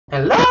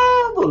Hello,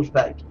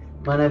 Wolfpack!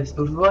 My name is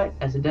Wolfyboy,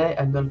 and today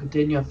I'm going to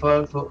continue on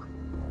Fallout 4.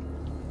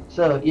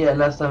 So, yeah,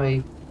 last time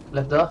we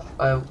left off,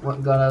 I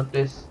got out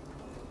this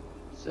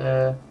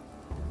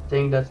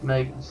thing that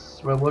makes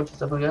robots and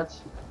stuff like that.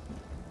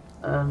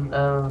 And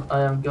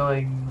I am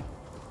going...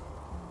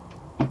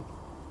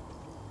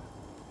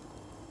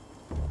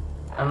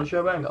 I'm not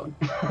sure where I'm going.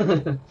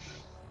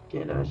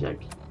 Okay, let me check.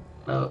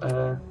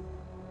 No,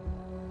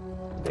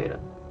 data.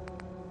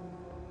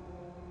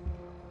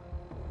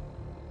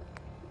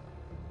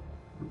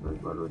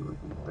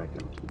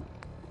 Background key.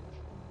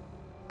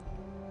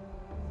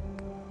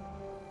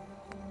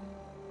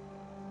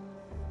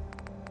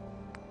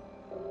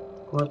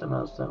 What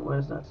milestone? Where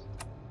is that?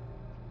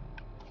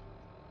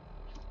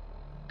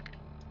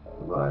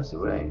 Where's the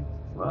way?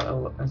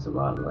 Well, it's a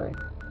wild way.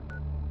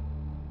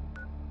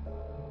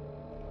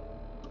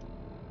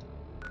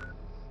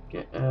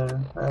 Okay, how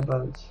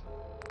about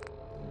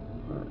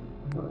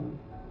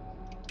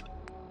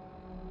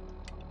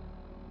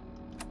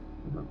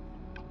no.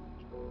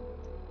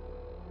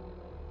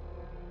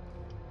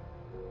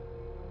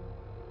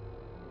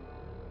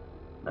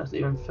 That's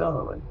even further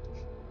away.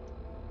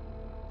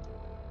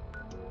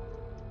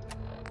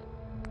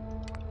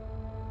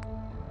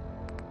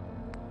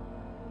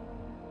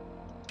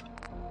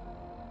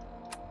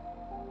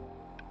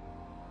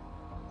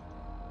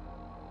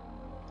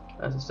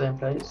 That's the same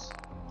place.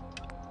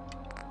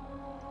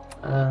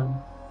 Yeah,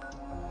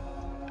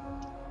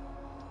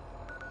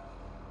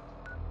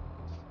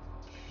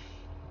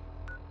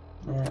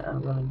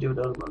 I'm gonna do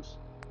the other ones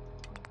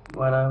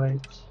while I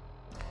wait.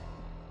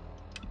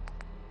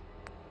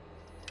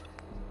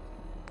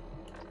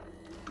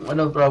 Well,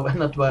 no, probably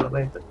not while I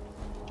wait, but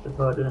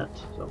before I do that.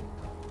 So,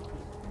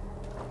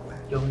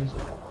 doing this.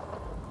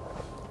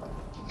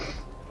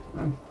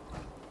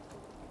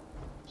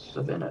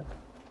 Stuff in it.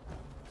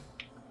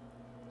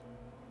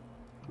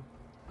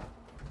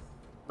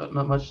 But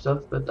not much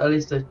stuff, but at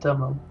least a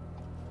terminal.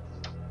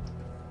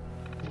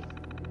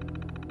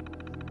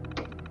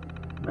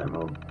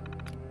 Memo.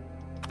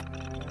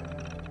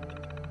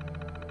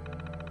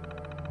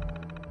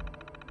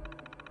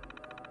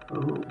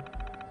 Ooh.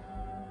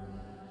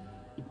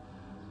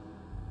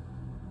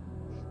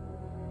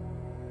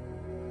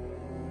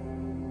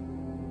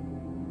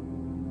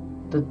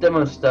 The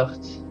demo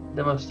started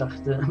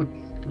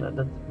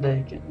that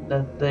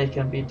they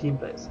can be team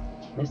players.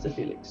 Mr.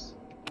 Felix.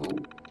 Ooh.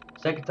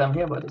 Second time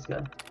here about this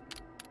guy.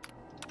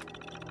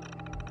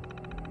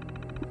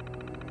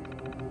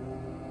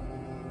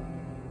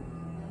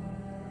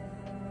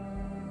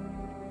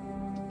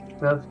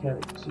 Ralph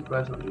Carrick,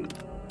 supervisor on duty.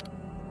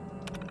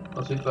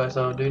 Or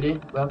supervisor on duty,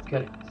 Ralph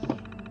Carrick.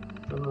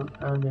 So,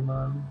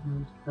 animal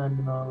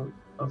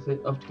of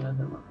it up to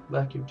animal.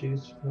 Vacuum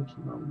juice,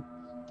 vacuum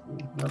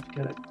Ralph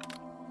Carrick.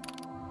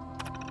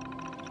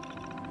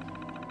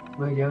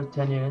 Radio,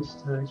 10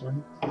 units,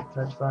 version,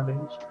 flash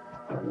foundation.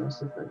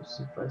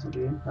 Supervisor on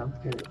duty,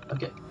 Ralph Carrick.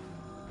 Okay.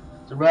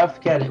 So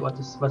Ralph Carrick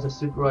was a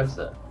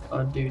supervisor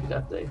on duty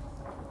that day.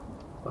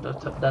 Or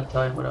that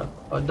time,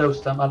 or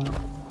those time, I don't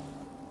know.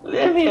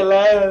 Leave me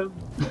alone!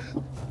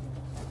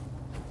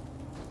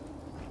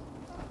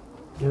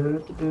 Yo,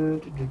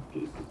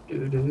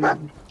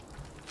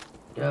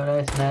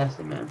 that's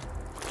nasty, man.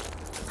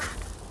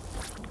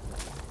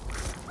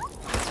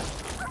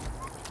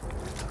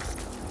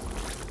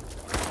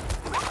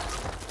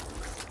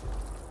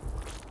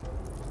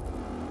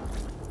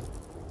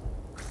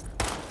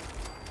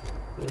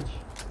 Bitch.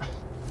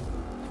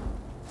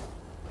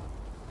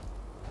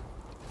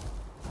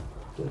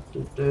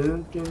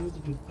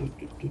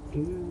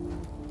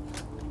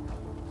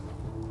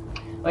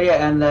 Oh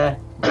yeah, and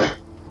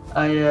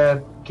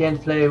I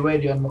can't play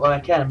radio anymore. Well, I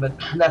can, but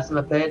last time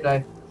I played,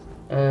 they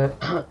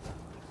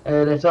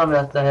told me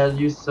that I had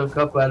used some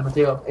copyrighted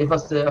material. It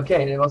was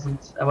okay. I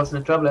wasn't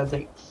in trouble, I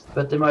think.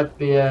 But there might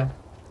be there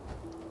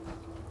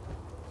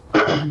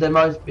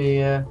might be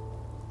yeah,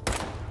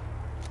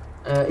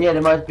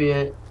 there might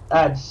be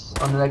ads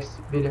on the next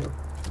video,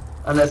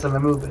 unless I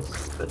remove it.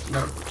 But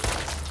no.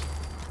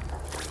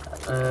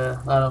 I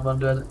don't want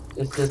to do it.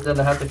 It's just that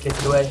I have to kick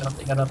it away or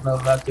something. I don't know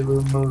how to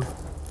remove.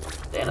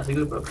 Damn, that's a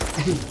good bro.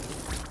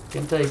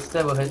 Can take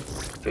several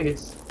hits, 3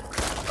 hits.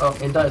 Oh,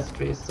 it dies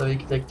 3 hits, so you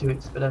can take 2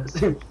 hits, but that's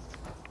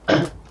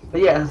but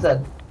yeah, as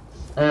I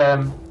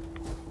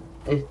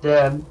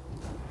said,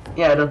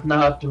 yeah, I don't know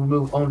how to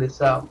remove only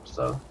sound,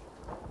 so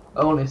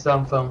only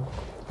sound from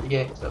the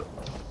game, so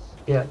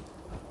yeah,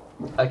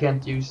 I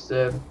can't use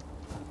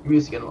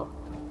music anymore.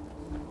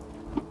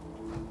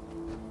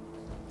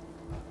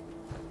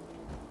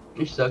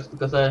 Which sucks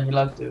because I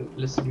like to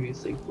listen to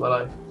music while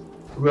I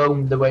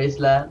roam the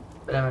wasteland.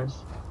 But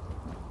anyways,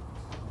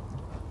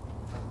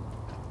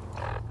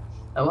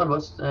 I wonder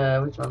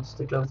which one's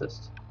the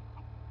closest.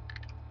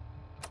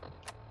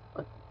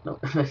 What? No.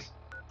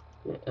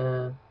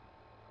 Yeah,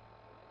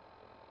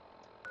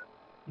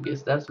 I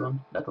guess that's one.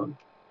 That one.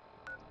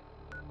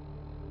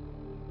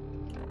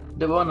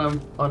 The one I'm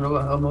on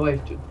my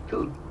way to.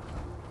 Cool.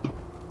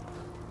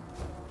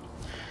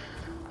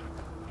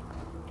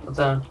 But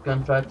I'm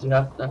gonna try to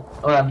have to.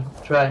 Oh, I'm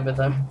trying, but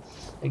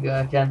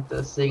I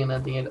can't sing and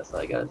anything either, so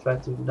I gotta try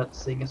to not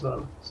sing as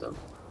well. So,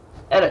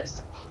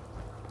 anyways,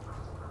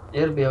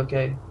 it'll be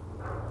okay.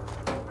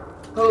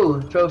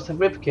 Who throws a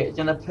ribcage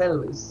and a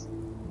pelvis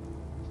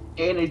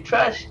in a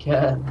trash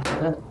can?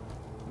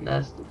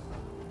 Nasty.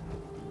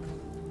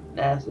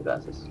 Nasty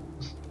bastards.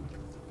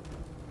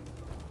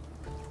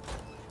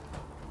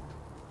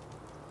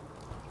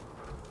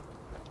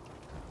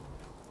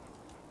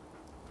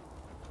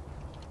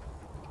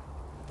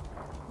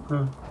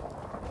 Hmm.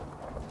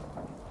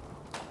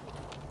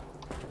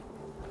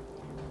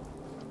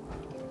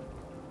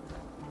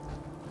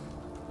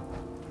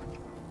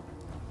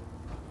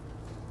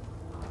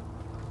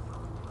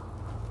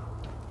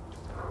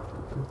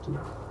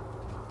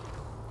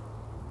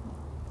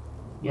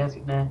 Yes,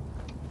 nah.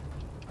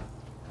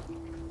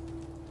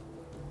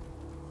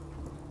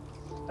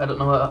 I don't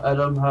know. I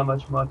don't know how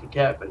much more I can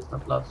carry, but it's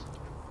not lost.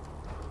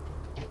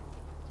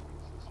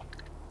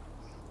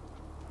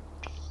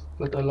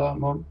 Put the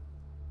alarm on.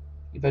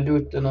 If I do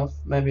it enough,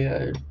 maybe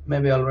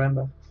I'll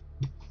remember.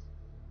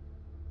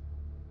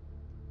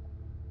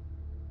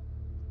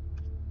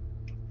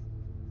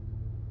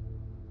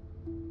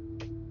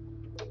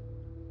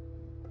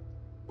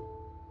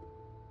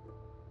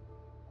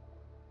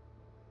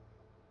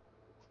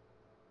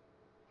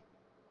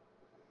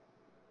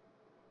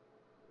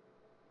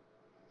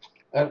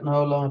 I don't know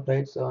how long I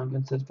played, so I'm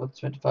gonna set it for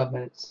 25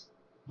 minutes.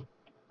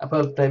 I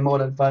probably played more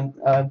than 5.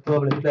 I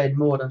probably played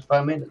more than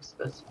 5 minutes,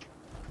 but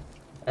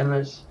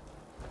anyways.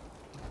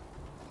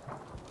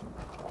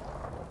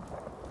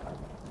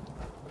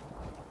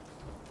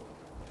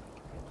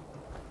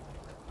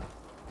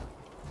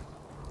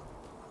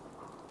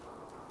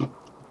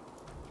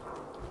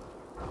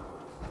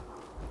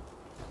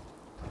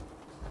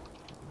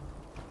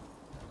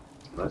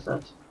 What's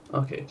that?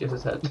 Okay, just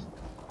his head.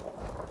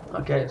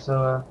 Okay,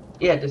 so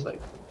yeah, this way.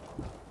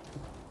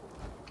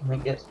 I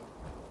guess.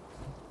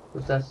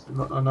 Because that's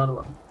another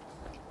one.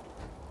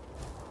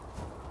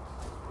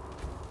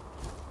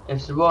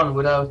 It's the one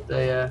without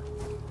the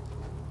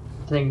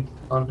thing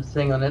on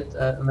it,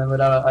 and then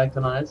without an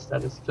icon on it.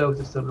 That is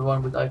closest to the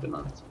one with icon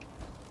on it.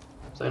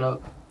 So you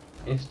know,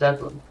 it's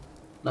that one,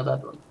 not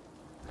that one.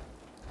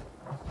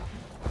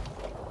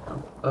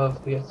 Oh,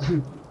 forget.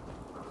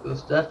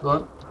 Because that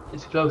one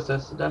is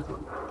closest to that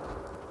one.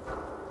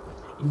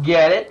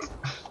 Get it?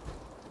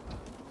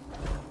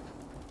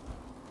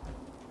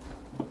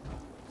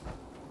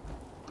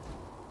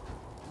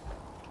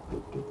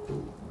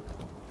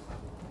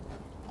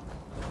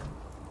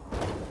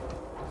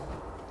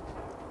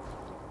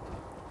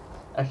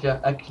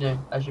 Actually,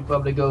 I should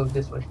probably go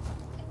this way,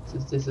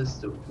 since this is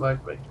the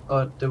right way,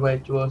 or the way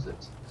towards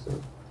it. So,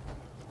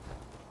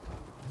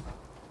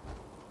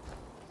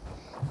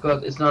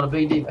 because it's not a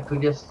big deal, I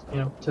could just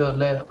turn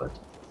later, but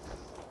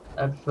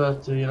I prefer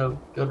to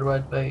go the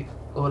right way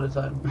all the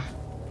time,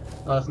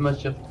 or as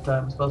much of the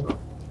time as possible.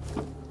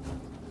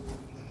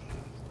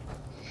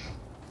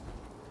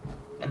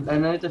 And I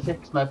need to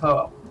fix my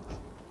power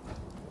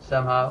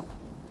somehow.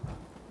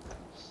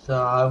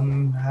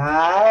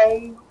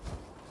 Somehow.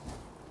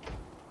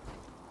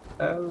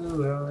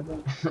 Oh,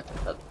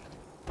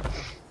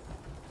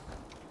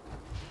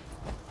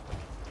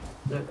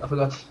 I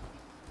forgot.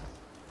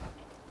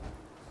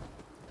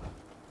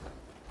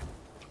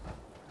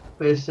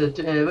 But it's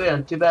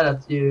really too bad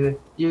that you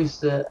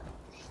use the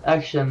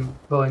action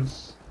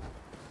points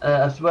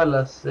as well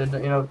as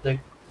the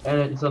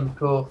some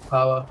core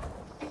power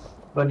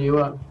when you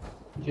run.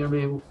 You're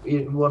gonna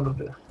be one of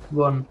the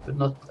one, but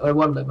not or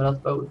one, but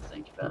not both. I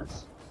think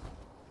that's.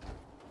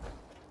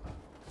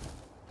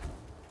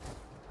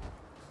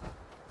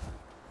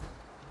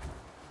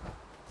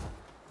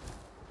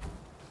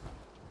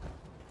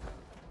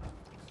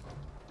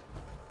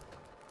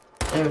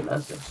 Even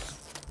that's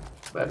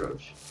a bad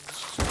roach.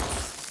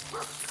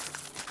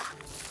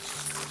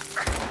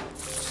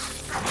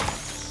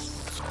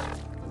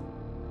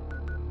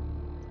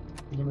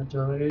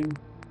 Inventory.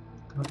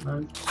 Don't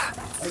know.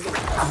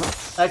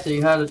 Actually,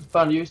 you had a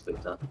fun use of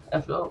it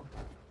after all.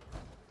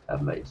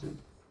 Amazing.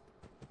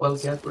 Well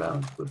kept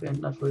round within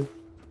that roof.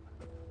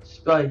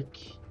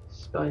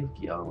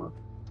 Spiky armor.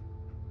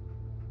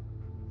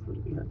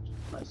 Pretty good.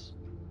 Nice.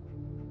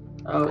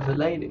 Oh, it's a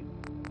lady.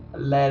 A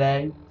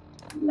lady.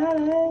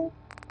 Lady.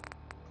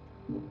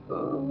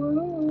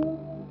 Oh.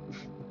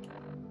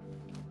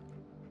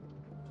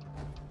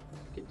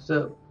 Okay,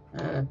 so,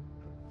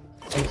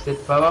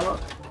 exit power.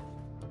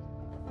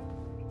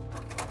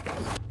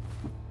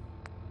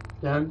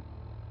 Then.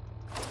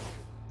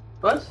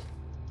 What?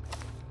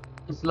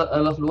 It's a lot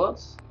of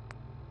words.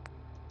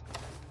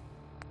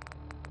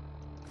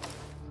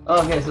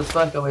 Oh, okay, so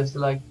spike armor is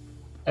like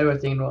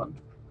everything in one.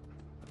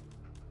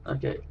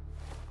 Okay.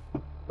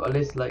 Well, at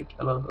least like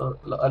a lot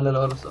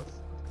of stuff.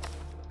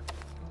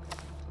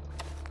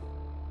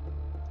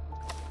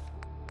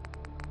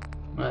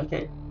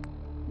 Okay.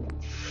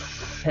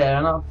 Fair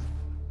enough.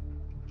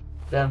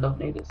 Then don't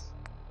need this.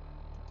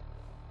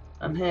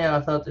 And here I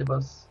thought it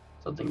was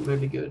something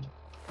really good.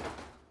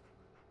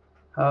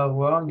 how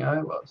wrong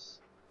I was.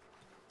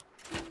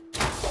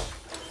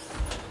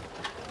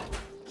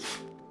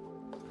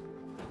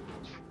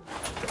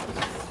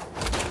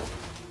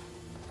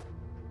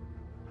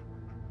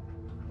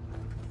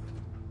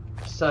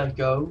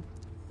 Psycho.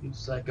 You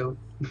psycho.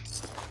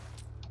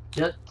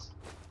 Yet.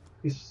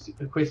 These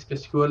crispy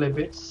squirrely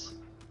bits.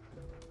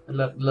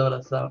 Love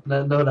that sound.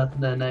 Love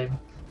that name.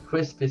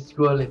 Crispy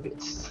squirrely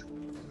bits.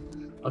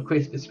 Or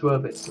crispy squirrel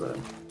bits.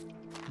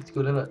 It's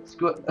good, isn't it?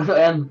 Squirrel,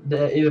 and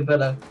even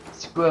better,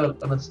 squirrel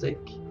on a stick.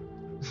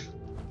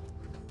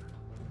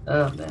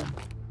 Oh man.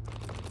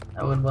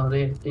 I wouldn't want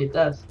to eat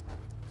that.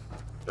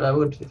 But I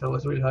would if I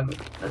was really hungry.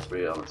 That's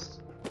pretty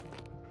honest.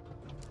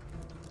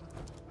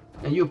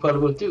 And you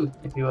probably would too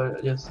if you were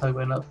just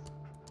hungry enough.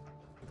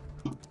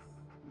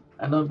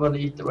 I don't want to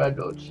eat the red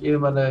roach,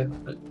 even when they're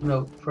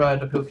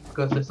fried or cooked,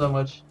 because there's so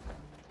much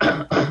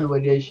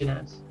radiation in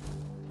it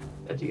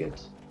that you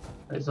get.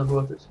 It's not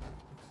worth it.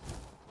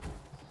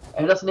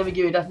 And it doesn't even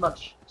give you that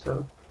much.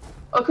 So,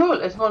 oh cool!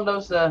 It's one of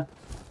those the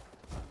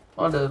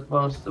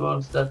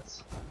ones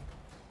that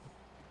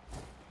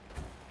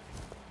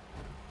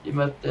you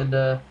met in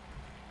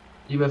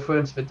you were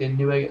friends with in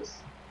New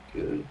Vegas.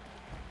 Cool.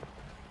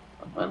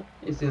 Well,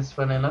 it seems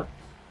funny enough.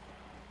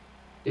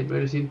 It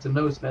really seemed to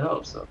notice me at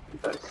all, so in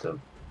fact, so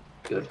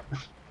good.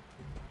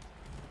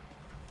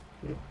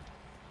 Yeah.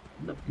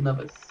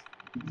 Novice.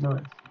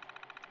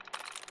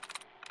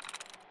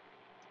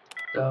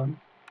 Down.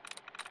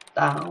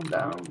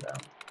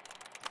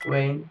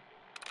 Wayne.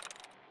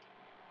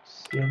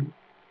 Skin.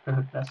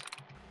 That's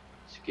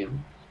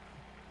skin.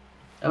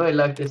 I really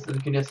like this that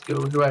you can just go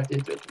right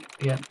into it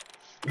again.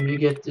 If you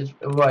get it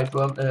right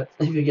wrong,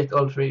 if you get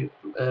all three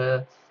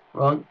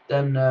wrong,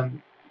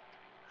 then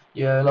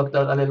you're locked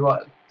out a little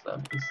while.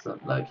 So it's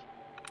like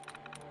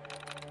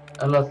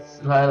a lot,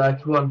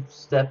 like one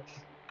step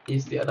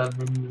easier than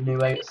in New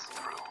Vegas.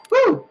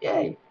 Woo!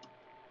 Yay!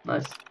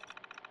 Nice.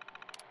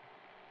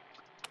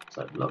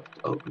 So locked,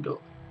 open door.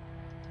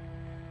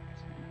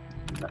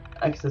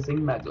 Accessing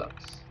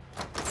maglocks.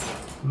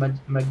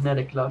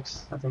 Magnetic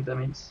locks, I think that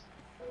means.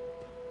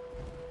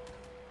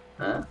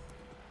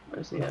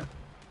 Where's he here?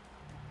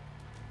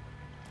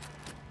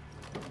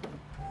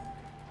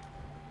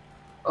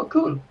 Oh,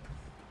 cool!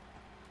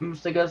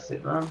 Måste gassa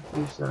it, man.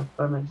 Just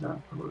 5 minutes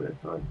now, probably.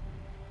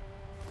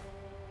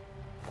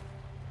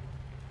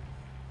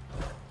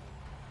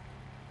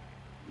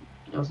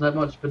 It wasn't that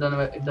much, but then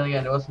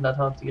again, it wasn't that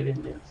hard to get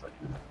in there. So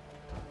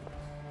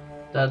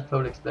that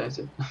probably explains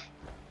it.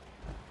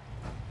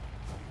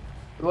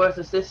 What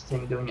is this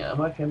thing doing it?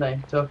 Why can't I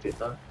talk to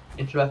it or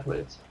interact with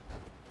it?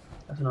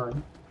 That's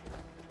annoying.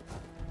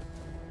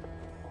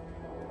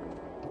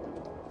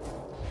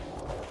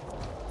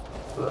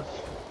 But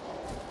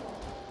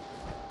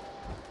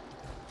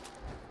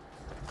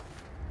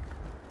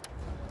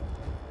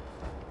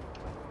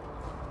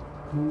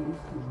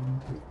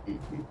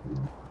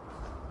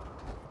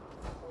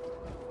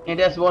and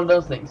that's one of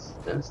those things.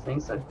 Those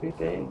things are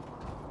creepy.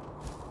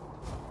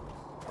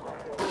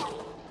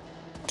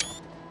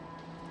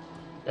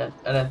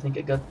 I don't think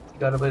I got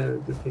a very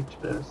good picture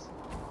there.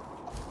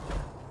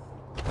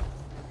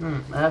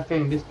 I have a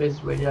feeling this place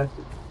is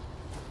radioactive.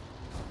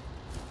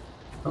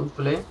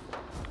 Hopefully,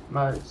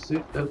 my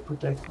suit will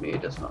protect me.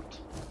 It does not.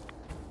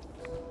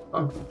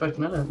 Oh, protect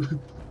me a little.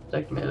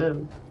 Protect me a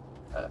little.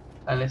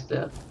 Unless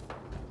there.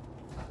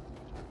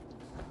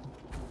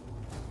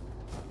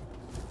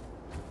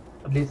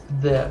 At least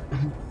there.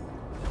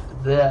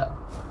 There.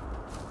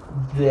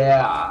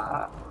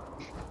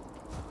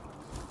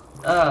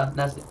 Ah,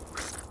 nasty.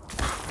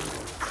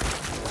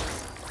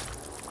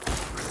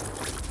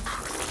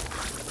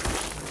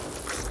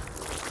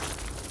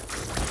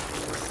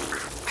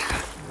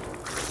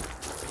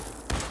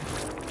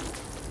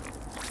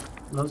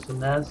 Not so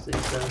nasty.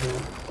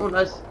 Oh,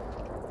 nice.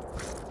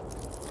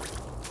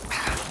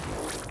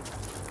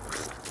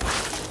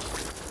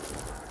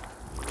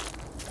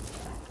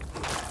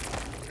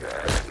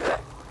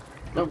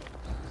 Nope.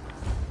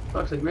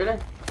 Looks like really?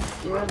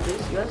 Yeah,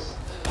 this, yes.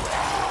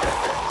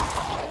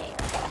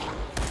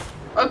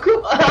 Oh,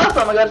 cool!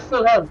 Awesome! I got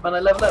full health when I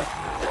leveled up.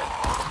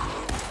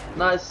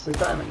 Nice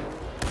timing.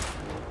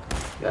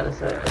 Gotta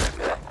say.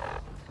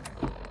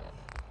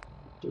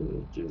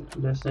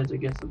 Just need to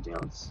get something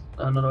else.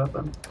 Another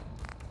weapon.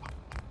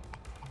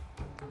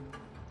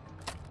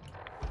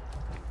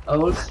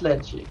 Old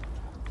sledgy.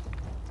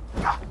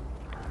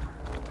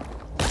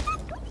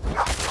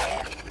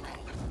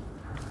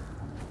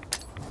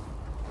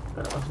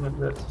 What's gonna do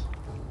that?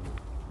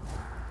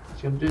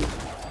 What's gonna do?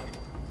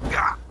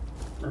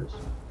 Nice.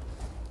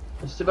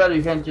 It's too bad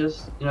you can't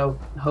just,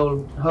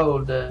 hold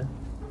the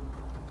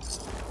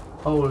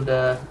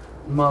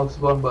mouse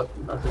one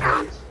button as it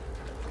is.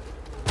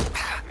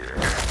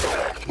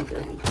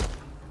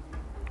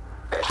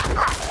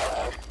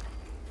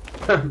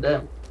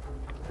 Damn.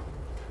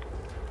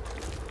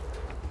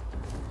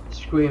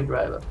 Scream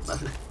driver.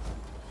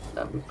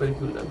 That'd be pretty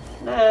cool though.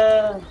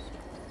 Nah,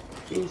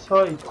 he's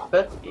hot,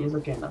 but he's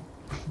okay now.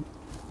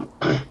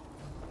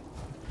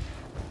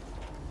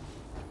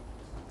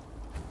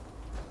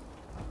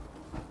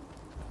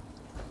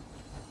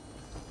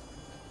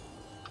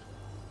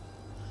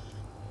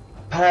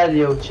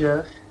 patio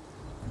chair.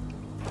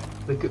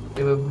 It would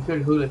be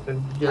pretty cool if we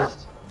could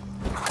just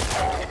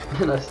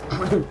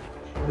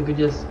we could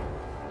just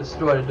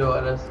destroy the door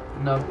and just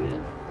knock it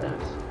in.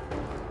 Damage.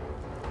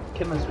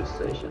 Chemistry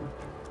station.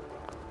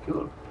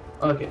 Cool.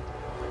 Okay.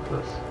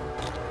 Close.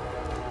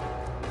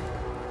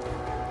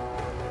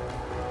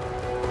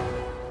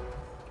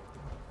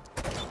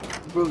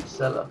 Root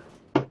cellar.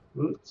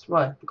 Roots?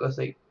 Why? Because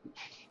they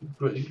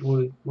root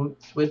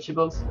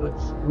vegetables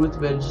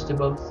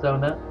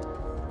down there.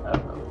 I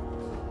don't know.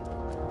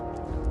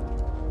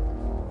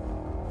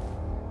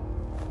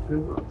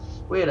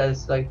 Weird that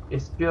it's like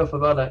it's beautiful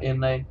weather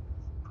in a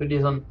pretty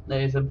in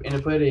a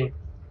pretty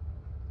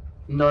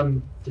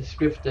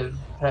non-descriptive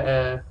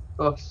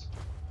box.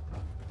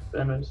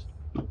 But anyways.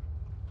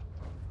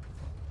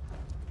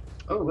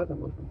 Oh,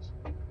 weapons.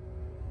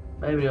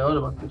 Maybe the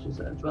other one pushes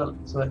it as well,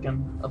 so I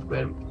can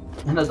upgrade,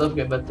 not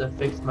upgrade, but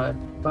fix my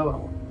power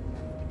one.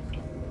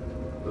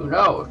 Who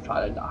knows,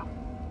 Tyler?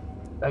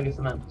 Bag of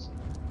cement.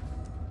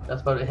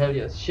 That's probably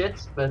heavy as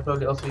shit, but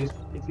probably also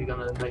useful if you're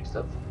gonna make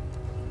stuff.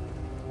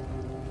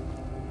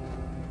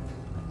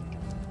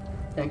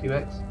 Thank you,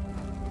 X.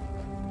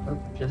 Oh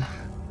shit,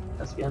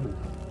 that's the end.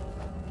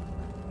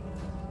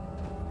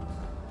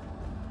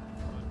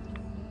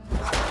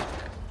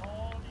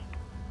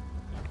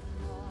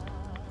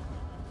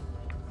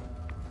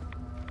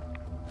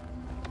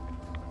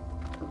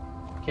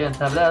 Can't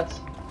have that.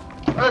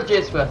 Oh,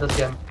 Jesus Christ, that's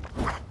him.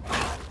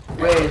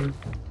 Rain.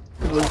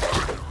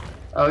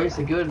 Oh, he's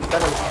a good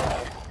battle.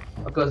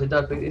 Of course, he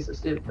does pick this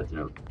still, but you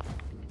know.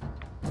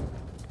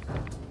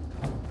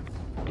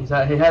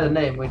 He had a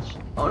name which.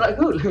 Oh, not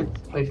cool!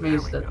 Which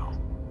means that.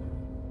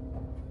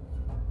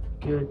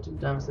 Good,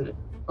 damn city.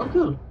 Oh,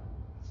 cool.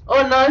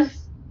 Oh,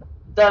 nice!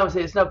 Damn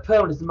city, it's now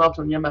permanently marked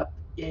on your map.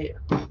 Yeah.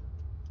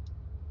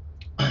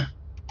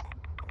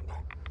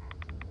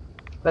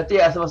 But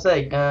yeah, as I was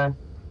saying,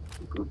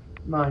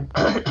 mine.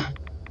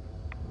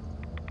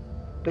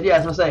 But yeah,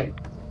 as I was saying,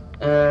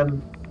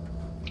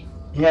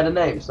 he had a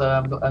name, so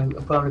I'm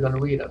probably gonna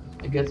read it.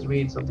 I get to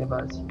read something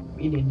about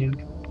mini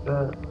nuke.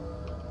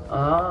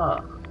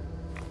 Ah,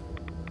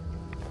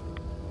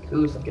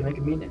 cool. So I can make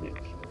a mini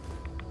nuke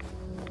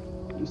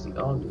using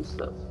all new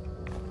stuff.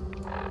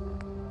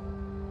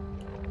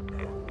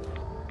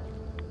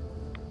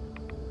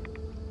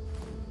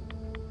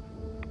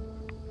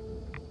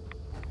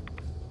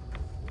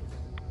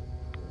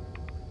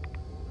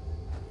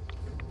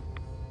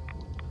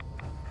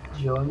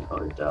 Join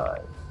or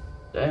die.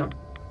 Damn.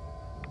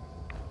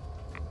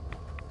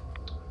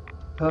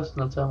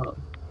 Personal terminal.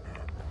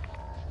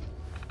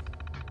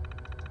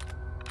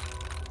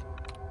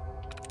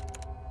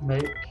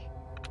 Make.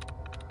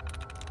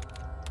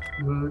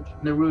 Wood.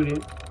 No, Rudy.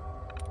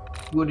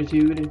 Woody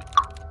to Woody.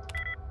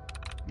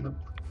 Nope.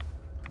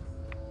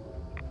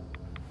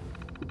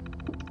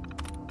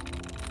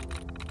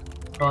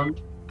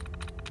 Fund.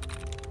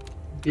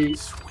 B.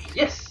 Sweet.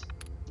 Yes!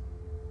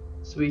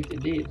 Sweet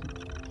indeed.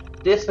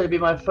 This will be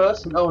my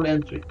first and only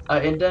entry.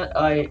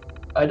 I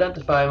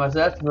identify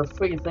myself as a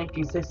free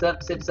thinking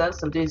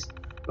citizens of these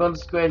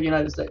once great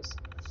United States.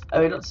 I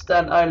will not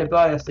stand idly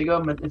by as the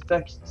government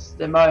infects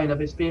the mind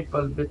of its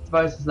people with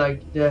devices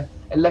like the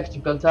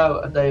electrical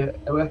tower they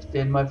erected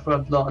in my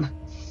front lawn.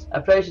 I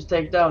pledge to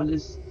take down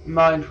this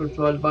mind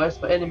control device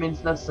by any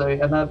means necessary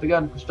and have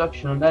begun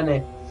construction on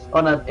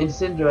an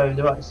incendiary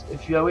device.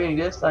 If you are reading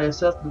this, I have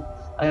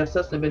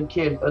certainly been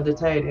killed or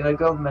detained in a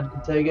government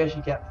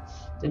interrogation camp.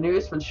 The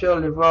news will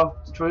surely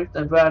wrap the truth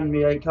and brand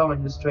me a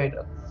communist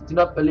traitor. Do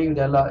not believe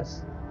their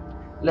lies.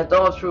 Let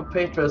all true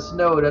patriots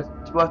know that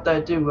what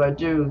I do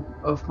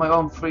of my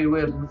own free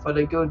will and for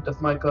the good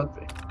of my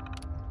country.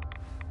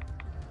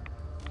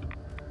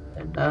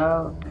 And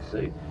now, let's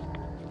see.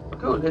 Oh,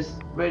 cool, it's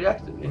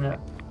radioactive, you know.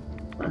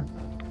 Huh.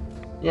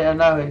 Yeah,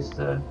 now it's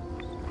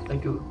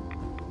like cool.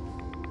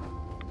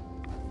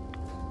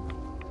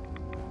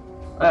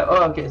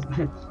 Oh, okay.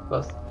 It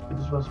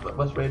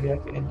was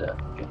radioactive in there.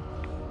 Okay.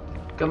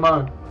 Come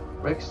on,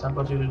 Rex, I'm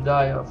about to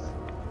die of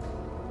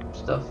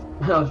stuff,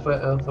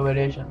 of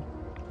radiation.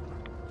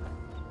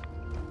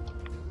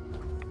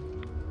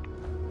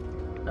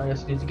 I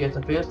just need to get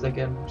up here so I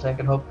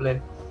can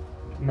hopefully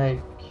make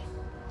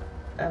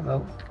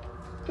ammo.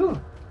 Cool.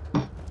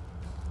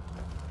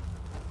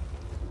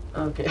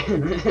 Okay,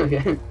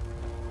 okay.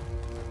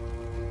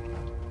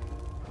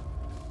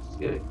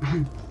 Scary.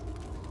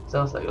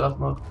 Sounds like a lot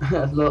more.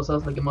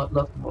 Sounds like a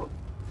lot more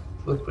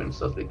footprints,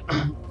 so to speak.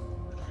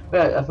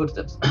 Well,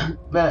 footsteps.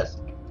 Well,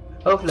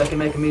 hopefully I can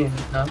make a mini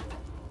now,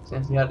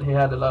 since he had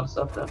a lot of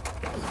stuff there.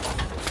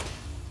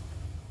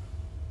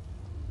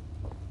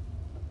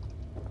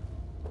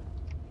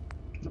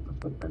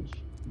 Footbench.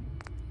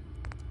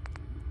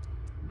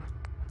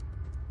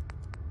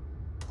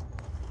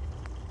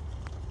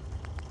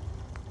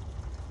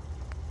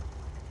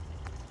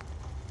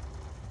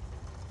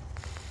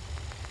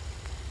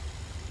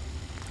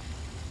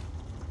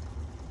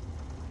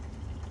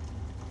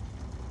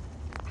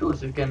 Cool,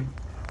 so you can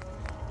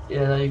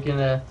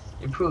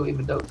improve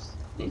even those.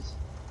 Neat.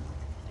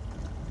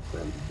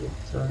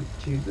 Turn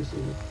to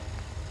proceed.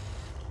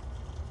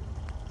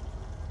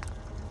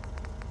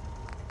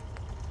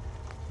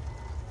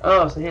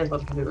 Oh, so here's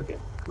what I can do. Okay,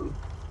 cool.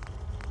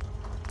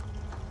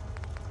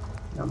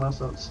 I'm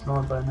also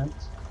small bayonet,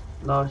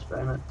 large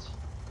bayonet.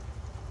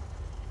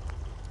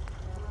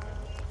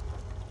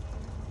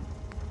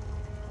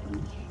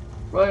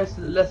 Why is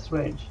it less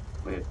range?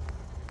 Wait,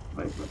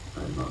 I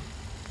don't know.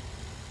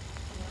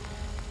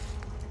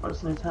 Why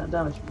doesn't it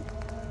damage me?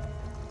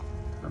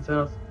 Fair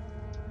enough.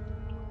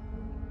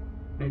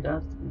 Need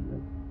that.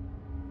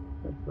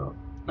 Let's go.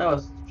 Now I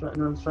was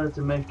trying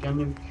to make a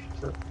nuke.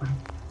 So,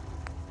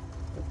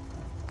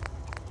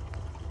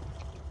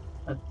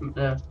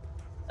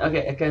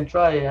 okay, I can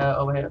try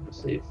over here to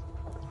see if.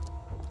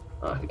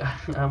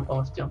 I'm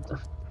almost jumped.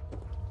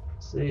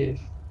 See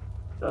if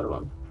the other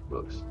one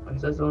works. Okay,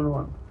 that's the only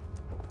one.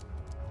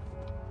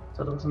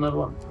 So there was another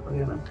one. Okay,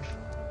 then.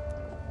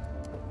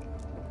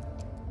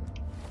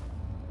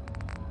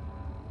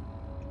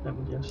 Let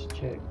me just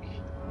check.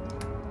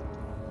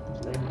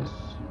 Miscellaneous.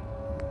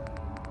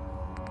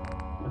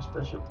 No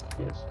special.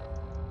 Yes.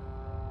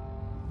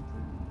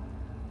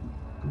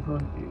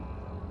 Component view.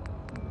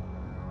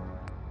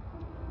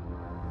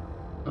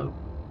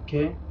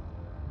 Okay.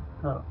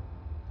 How?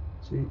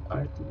 See,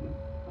 item view.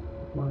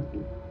 Component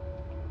view.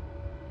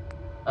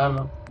 I don't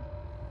know.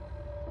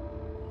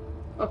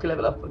 Okay,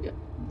 level up again.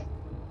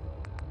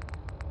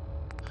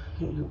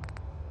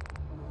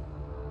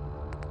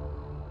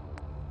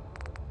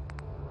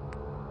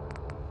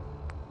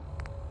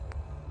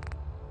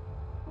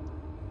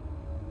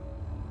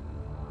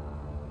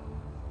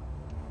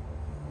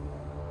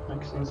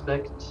 Next,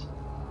 inspect.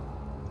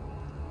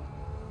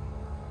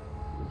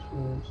 Which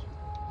was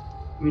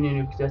we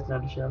need to test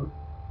another shell.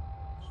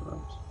 So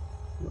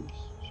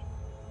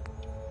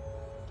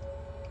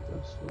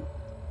that's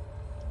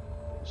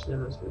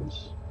silver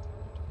space.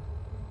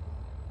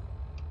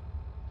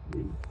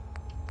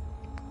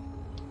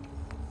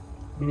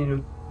 We need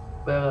to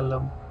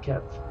barrel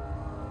cap.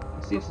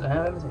 It seems to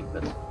have everything,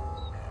 but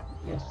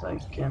yes, I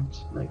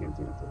can't make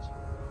anything of this.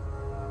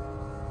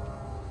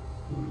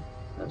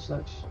 That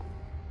sucks.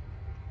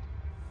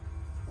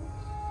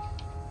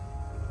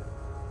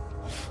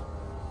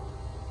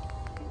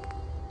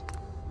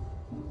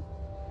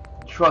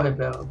 Try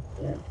barrel,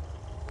 damn.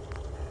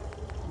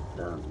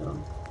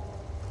 Down.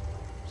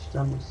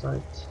 Standard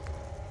sight.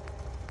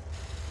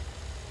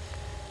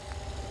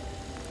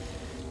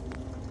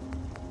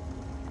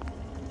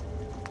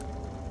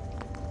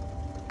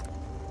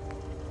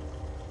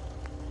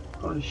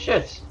 Holy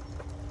shit!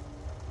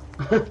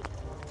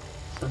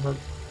 Sounds like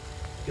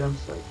gun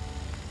sight.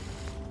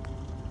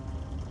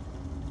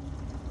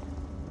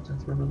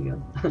 Tactical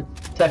minigun.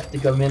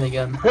 Tactical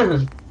minigun.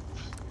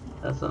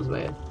 That sounds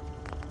weird.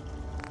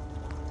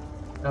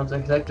 I don't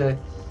exactly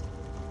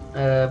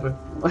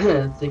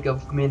think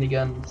of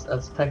miniguns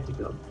as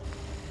tactical.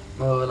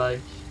 More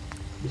like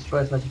destroy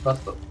as much as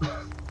possible.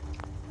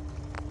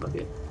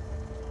 Okay.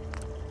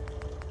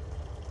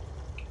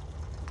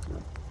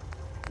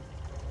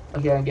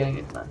 Okay, I'm getting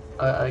it now.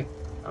 I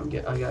got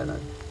it now.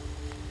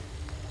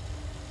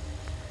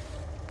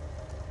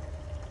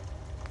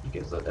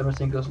 Okay, so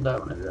everything goes down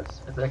when I do that.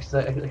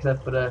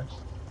 Except for the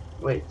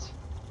weight.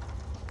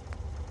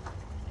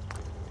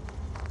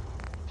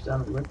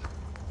 Down the grip.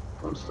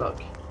 One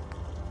stuck.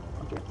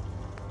 Okay.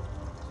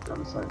 Down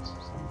the sides.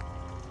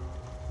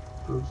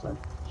 Proof side.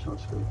 Short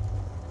screw.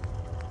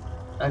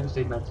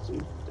 Accuracy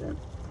 92. Damn.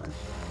 Nice.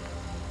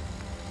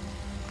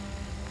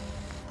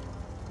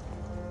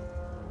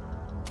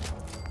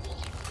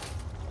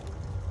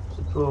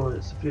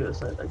 Superior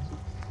sight accuracy.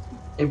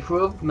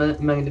 Improved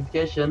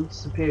magnification,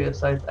 superior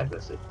sight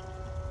accuracy.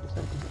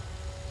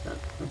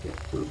 Okay,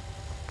 cool.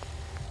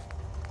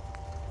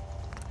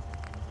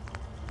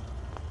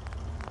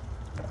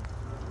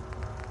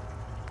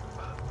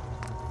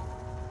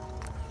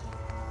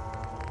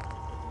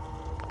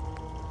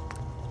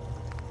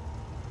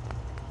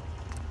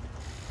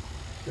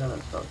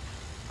 Silent stop.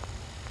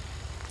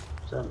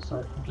 Silent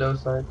sight, glow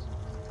sight,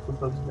 full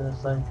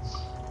focus sight,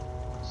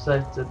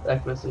 sighted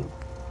accuracy.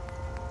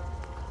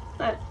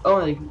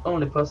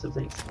 Only positive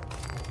things.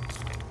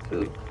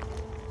 Cool.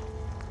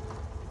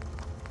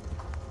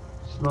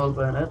 Small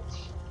bayonet.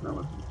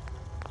 No.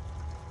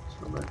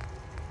 Small bayonet.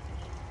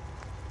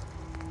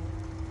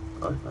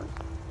 Oh, fine.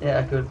 Yeah,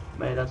 I could have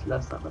made that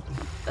last time, but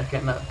I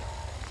can't now.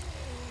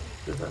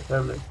 Because I've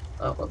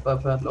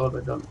probably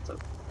already done it, so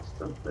just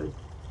don't play.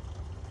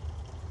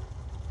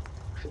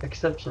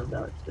 Exception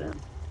damage, damn.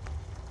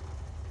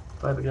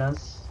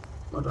 Fiberglass.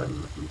 What do I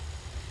need?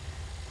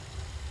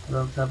 I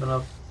don't have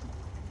enough.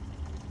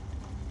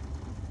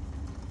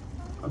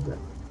 Okay.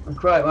 A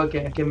crime,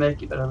 okay, I can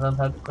make it, but I don't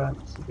have the crime.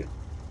 It's okay.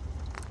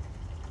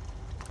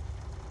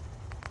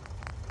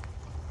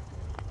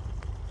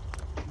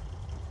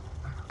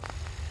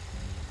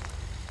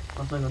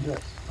 What's I gonna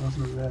dress? What's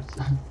my dress?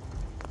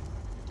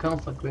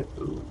 Conflict grip,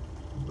 ooh.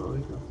 Bro,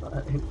 we can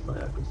hit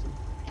fire accuracy.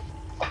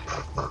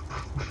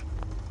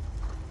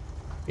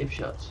 Hip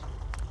shots.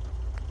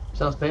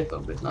 Sounds painful,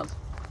 but it's not.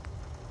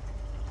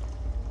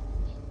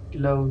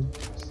 Glow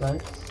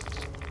sights.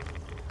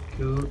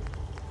 Cool.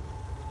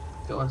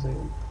 Go 1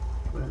 second.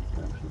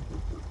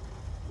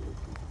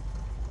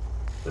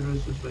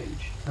 Reduces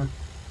range. Huh.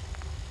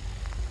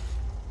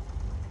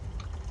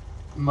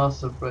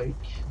 Muscle break.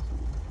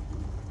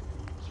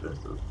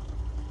 Stressful.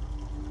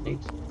 Neat.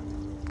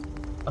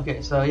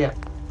 Okay, so yeah.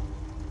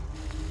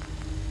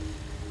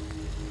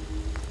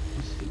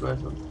 This is the great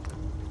one.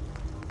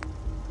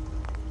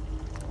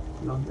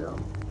 Long down.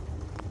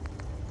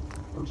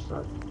 One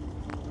start.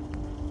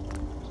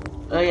 So,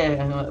 oh yeah,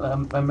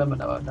 I remember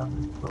now. I've done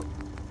this before.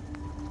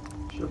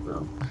 Shut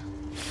down.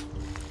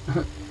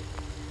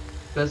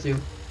 Bless you.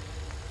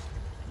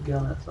 Get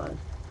on that side.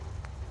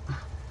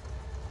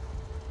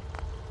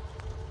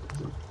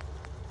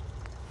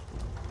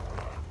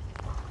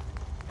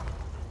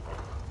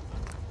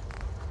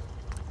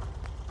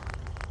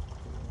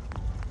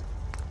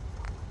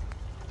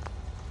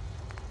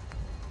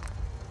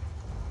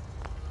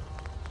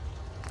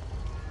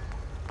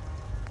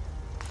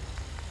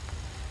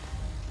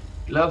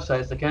 Glove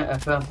size, I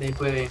can't think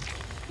pretty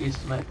easy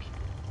to make.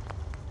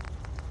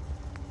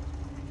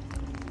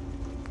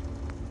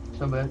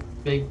 Some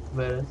big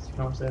variants,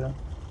 can I say that?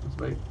 That's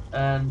right.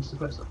 And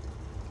suppressor.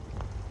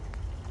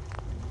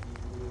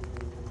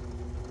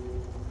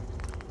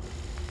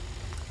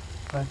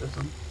 Practice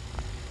them.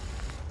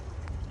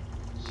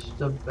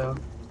 Stub belt.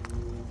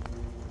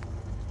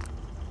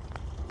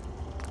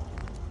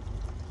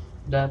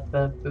 That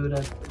boo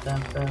that.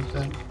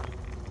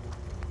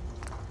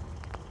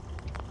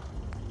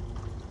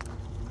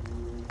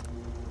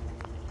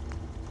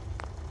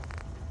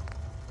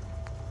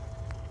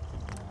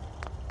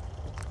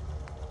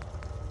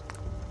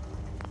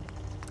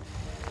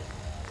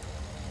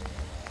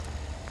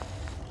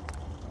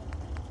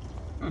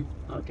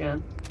 Okay.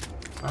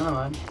 I don't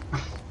mind.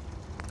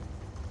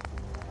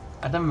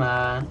 I don't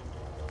mind.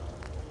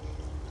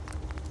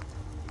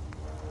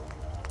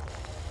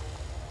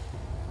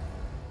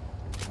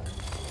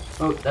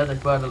 Oh, that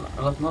required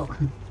a lot more.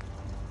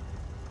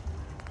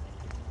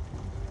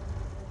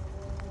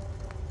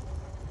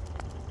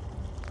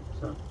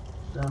 So,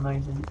 it's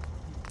amazing.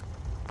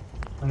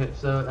 Okay,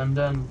 so, and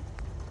then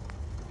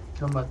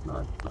combat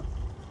knife. No.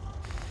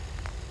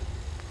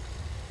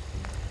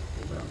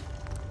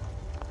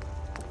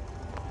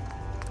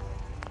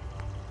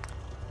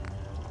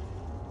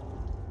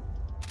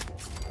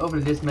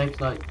 Hopefully this makes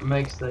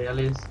the at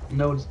least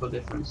noticeable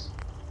difference.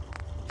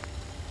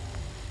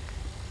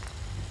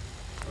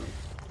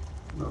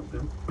 No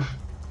good.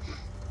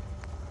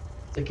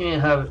 So can you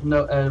have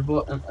no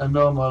a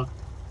normal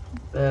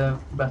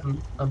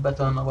button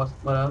or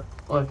whatever,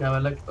 or can I have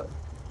electrical?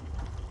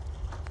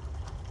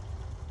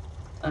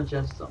 And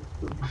just some.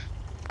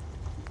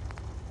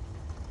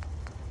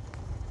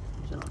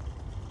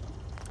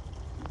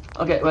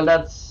 Okay, well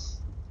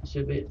that's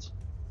should be it.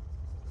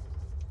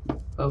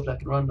 Hopefully I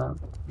can run now.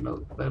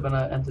 No, but when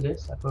I enter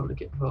this, I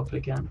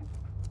hopefully can.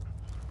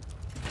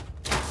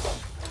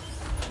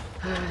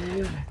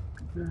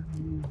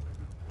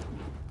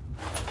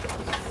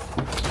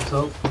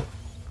 So,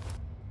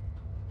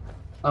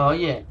 oh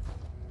yeah.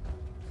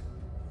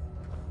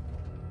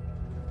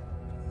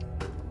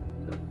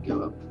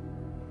 Go up.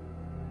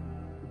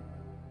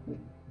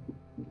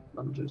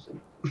 I'm juicing.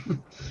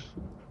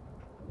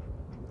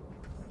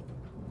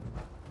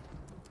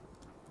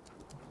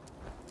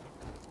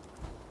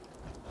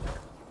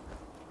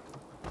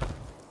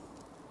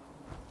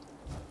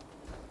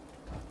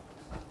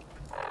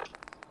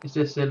 Is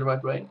this still the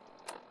right way?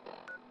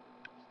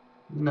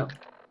 No.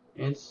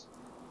 It's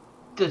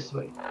this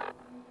way.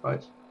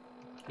 Right?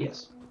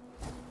 Yes.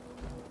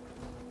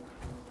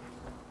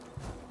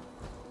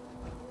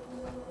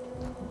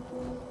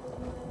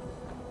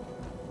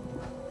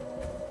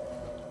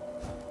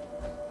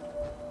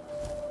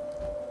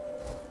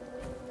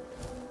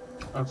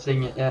 I'm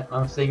singing, yeah,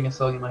 I'm singing a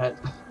song in my head.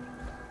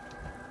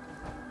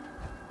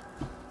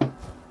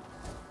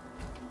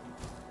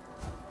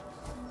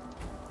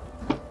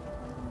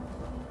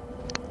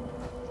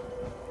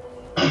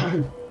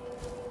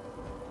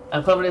 I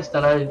probably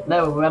that I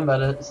never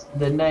remember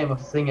the name of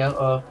the singer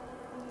or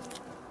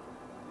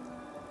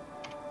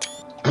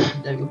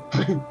there you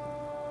go.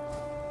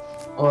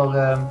 Or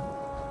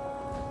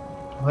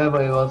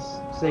whoever he was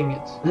singing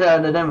it. Yeah,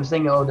 the name of the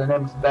singer or the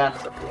name of the band or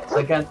something.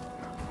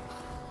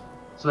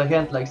 So I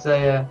can't like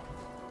say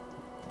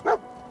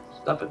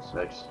stop it,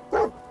 Rex.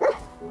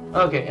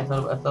 Okay, I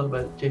thought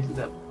about chasing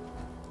them.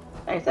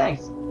 Hey,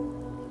 thanks.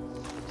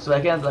 So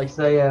I can't like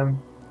say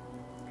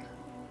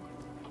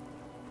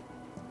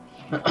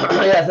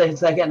yeah,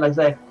 so I can't like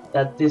say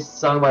that this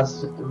song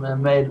was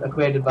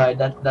created by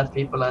that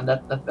people and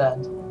that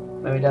band.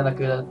 Maybe then I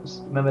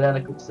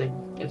could sing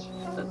it.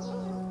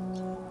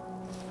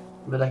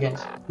 But I can't.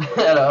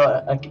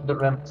 I don't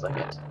remember, so I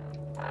can't.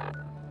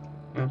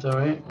 I'm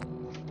sorry.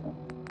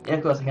 Yeah,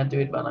 of course I can't do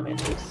it when I'm in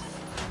this.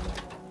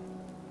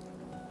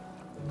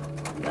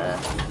 Nah,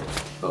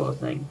 poor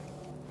thing.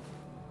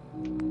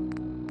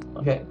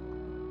 Okay.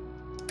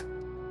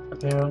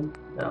 Up here,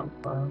 down,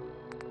 fire.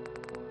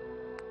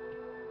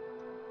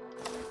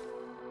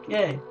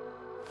 Yay!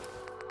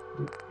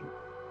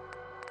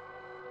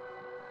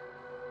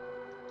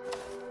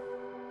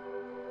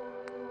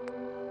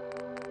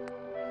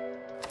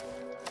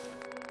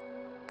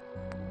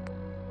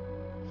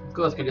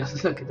 course, could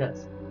just look at that.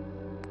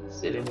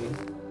 Silly me.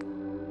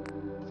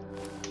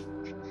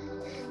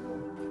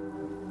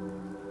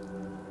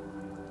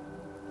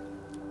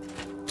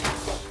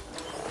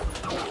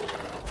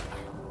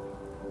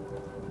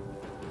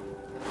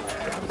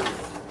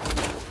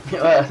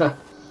 Well,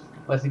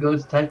 was he going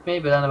to attack me?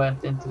 But then I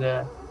went into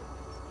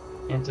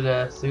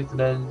the suit and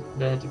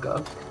then it took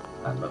off.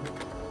 I don't know.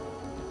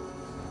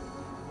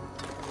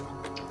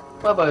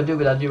 What about I do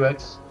without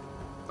Durex?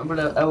 I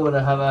would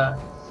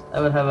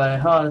have a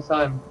hard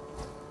time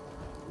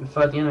with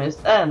fighting enemies,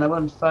 and I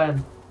wouldn't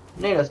find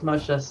nearly as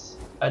much as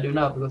I do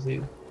now because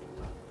you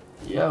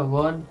have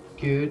one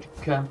good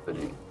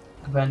companion.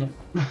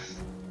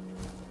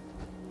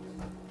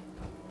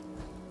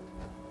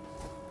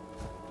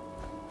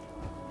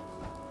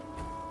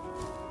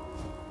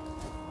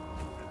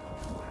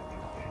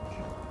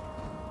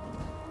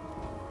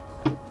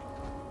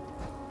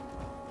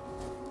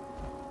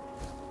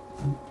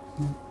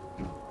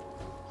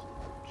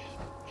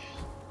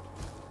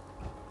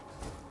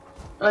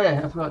 Oh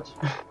yeah, I forgot.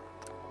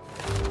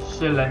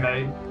 Silly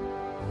me.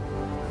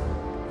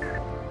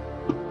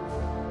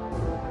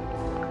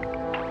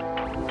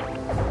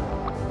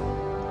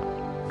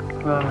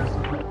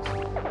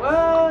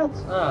 What?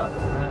 Oh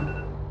man.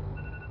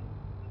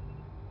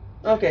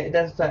 Okay,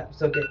 that's time.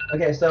 So okay.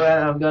 Okay, so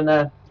I'm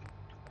gonna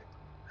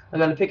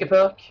pick a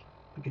perk,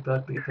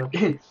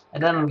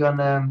 and then I'm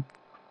gonna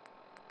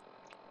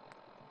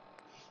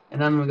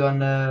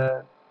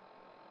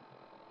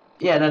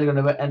yeah, then I'm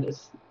gonna end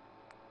this.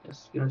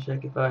 Just gonna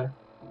check if I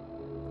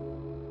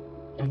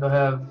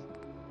have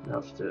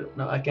enough to.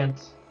 No, I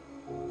can't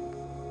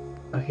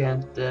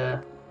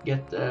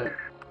get the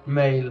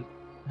mail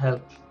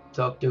help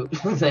talk to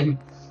thing.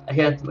 I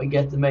can't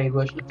get the mail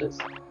version of this.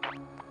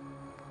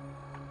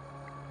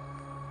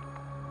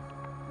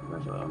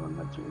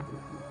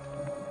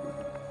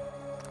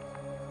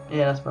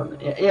 Yeah, that's probably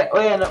yeah.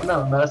 Oh yeah,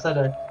 no. But I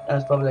said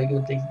that's probably a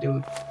good thing to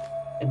do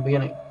in the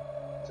beginning.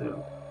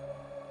 So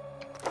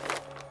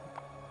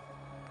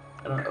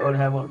I don't only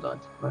have one of those,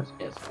 but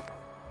yes.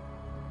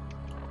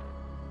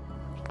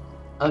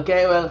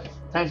 Okay, well,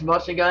 thanks for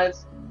watching,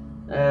 guys.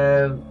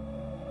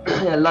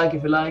 Yeah, like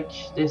if you like,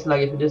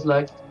 dislike if you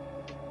disliked.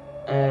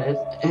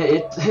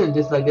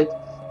 Dislike it.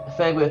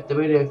 Favorite the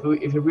video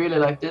if you really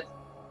liked it.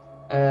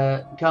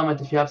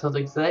 Comment if you have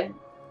something to say.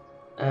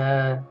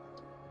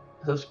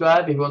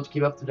 Subscribe if you want to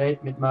keep up to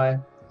date with my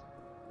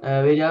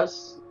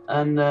videos.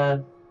 And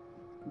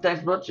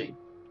thanks for watching.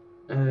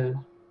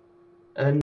 And